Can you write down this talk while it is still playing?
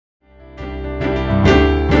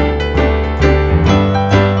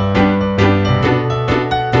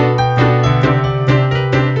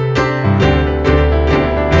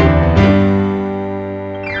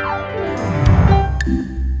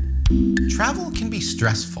Travel can be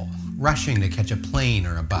stressful. Rushing to catch a plane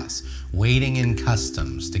or a bus, waiting in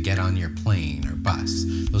customs to get on your plane or bus,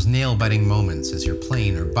 those nail-biting moments as your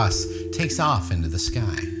plane or bus takes off into the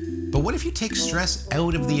sky. But what if you take stress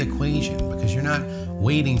out of the equation because you're not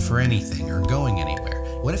waiting for anything or going anywhere?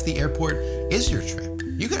 What if the airport is your trip?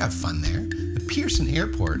 You could have fun there. The Pearson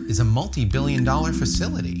Airport is a multi-billion-dollar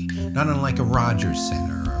facility, not unlike a Rogers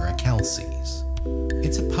Center or a Kelsey's.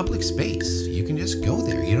 It's a public space. You can just go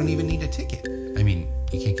there. You don't even need a ticket. I mean,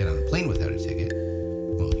 you can't get on a plane without a ticket.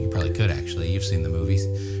 Well, you probably could actually. You've seen the movies.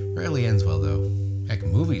 Rarely ends well though. Heck,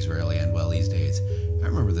 movies rarely end well these days. I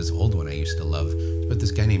remember this old one I used to love. It's about this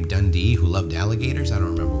guy named Dundee who loved alligators. I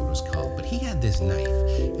don't remember what it was called, but he had this knife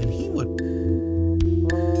and he would...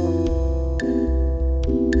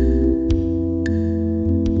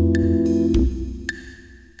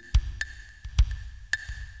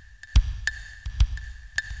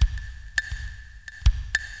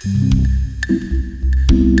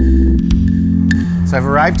 So I've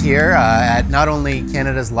arrived here at not only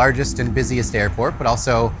Canada's largest and busiest airport, but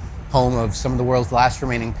also home of some of the world's last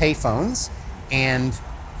remaining payphones. And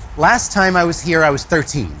last time I was here, I was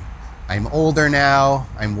 13. I'm older now,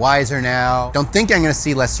 I'm wiser now. Don't think I'm gonna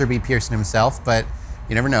see Lester B. Pearson himself, but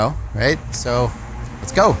you never know, right? So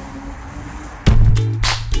let's go.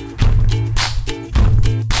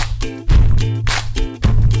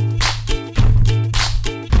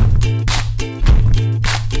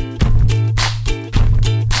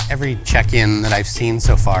 Every check-in that I've seen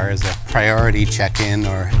so far is a priority check-in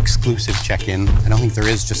or exclusive check-in. I don't think there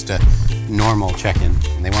is just a normal check-in.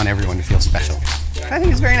 They want everyone to feel special. I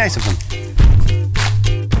think it's very nice of them.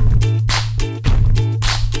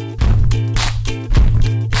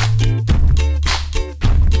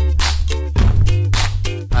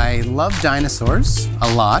 I love dinosaurs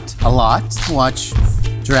a lot. Watch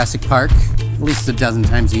Jurassic Park at least a dozen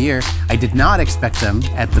times a year. I did not expect them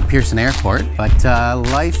at the Pearson Airport, but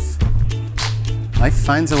life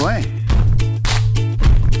finds a way.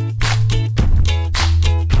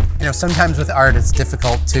 You know, sometimes with art it's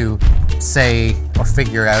difficult to say or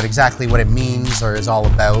figure out exactly what it means or is all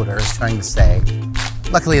about or is trying to say.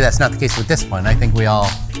 Luckily that's not the case with this one. I think we all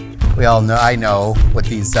know, I know what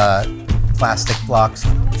these plastic blocks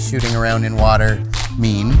shooting around in water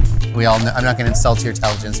mean. We all know, I'm not going to insult your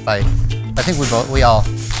intelligence by, I think we all.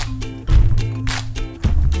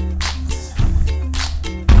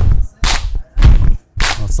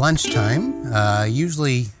 Well, it's lunchtime.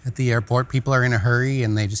 Usually at the airport, people are in a hurry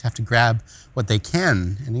and they just have to grab what they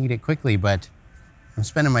can and eat it quickly, but I'm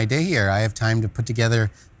spending my day here. I have time to put together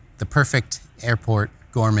the perfect airport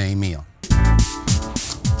gourmet meal.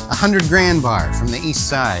 100 Grand bar from the east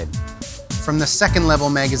side. From the second level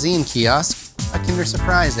magazine kiosk, a Kinder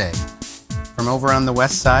Surprise egg. From over on the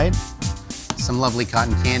west side, some lovely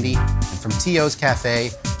cotton candy, and from T.O.'s Cafe,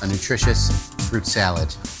 a nutritious fruit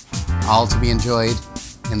salad. All to be enjoyed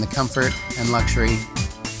in the comfort and luxury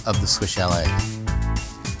of the Swiss Chalet.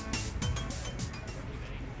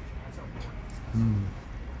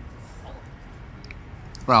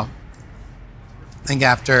 Well, I think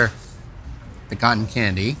after the cotton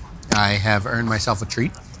candy, I have earned myself a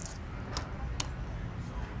treat.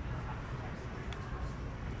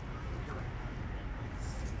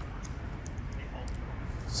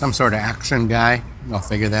 Some sort of action guy. I'll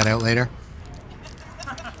figure that out later.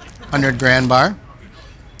 100 Grand bar.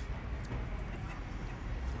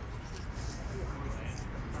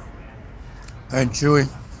 All right, chewy.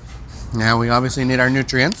 Now we obviously need our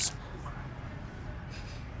nutrients.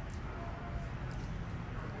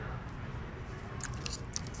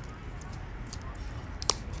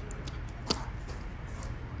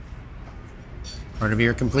 Part of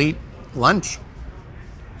your complete lunch.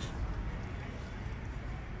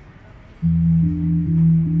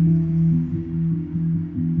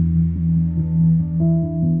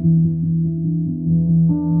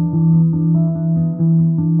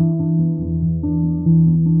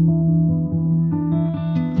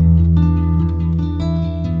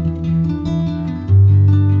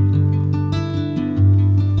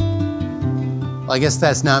 Well, I guess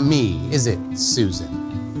that's not me, is it, Susan?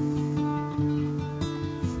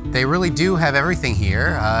 They really do have everything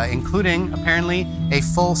here, including, apparently, a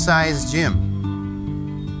full-size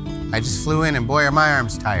gym. I just flew in and boy, are my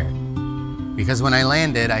arms tired. Because when I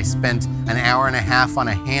landed, I spent an hour and a half on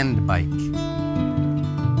a hand bike.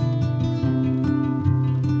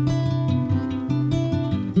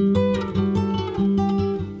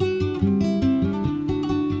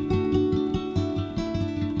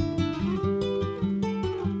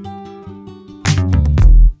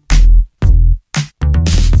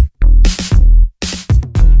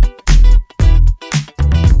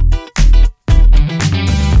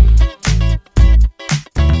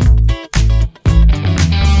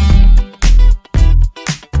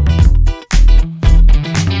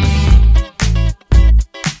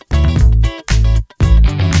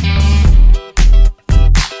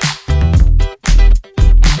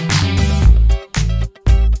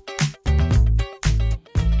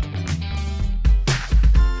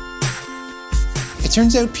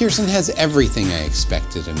 Turns out Pearson has everything I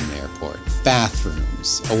expected in an airport.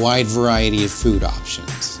 Bathrooms, a wide variety of food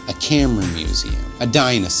options, a camera museum, a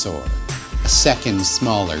dinosaur, a second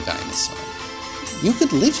smaller dinosaur. You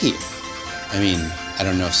could live here. I mean, I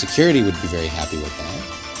don't know if security would be very happy with that.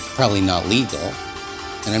 Probably not legal,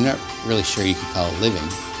 and I'm not really sure you could call it living.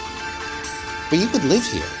 But you could live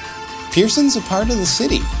here. Pearson's a part of the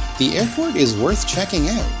city. The airport is worth checking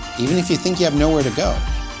out, even if you think you have nowhere to go.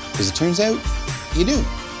 Because it turns out, you do.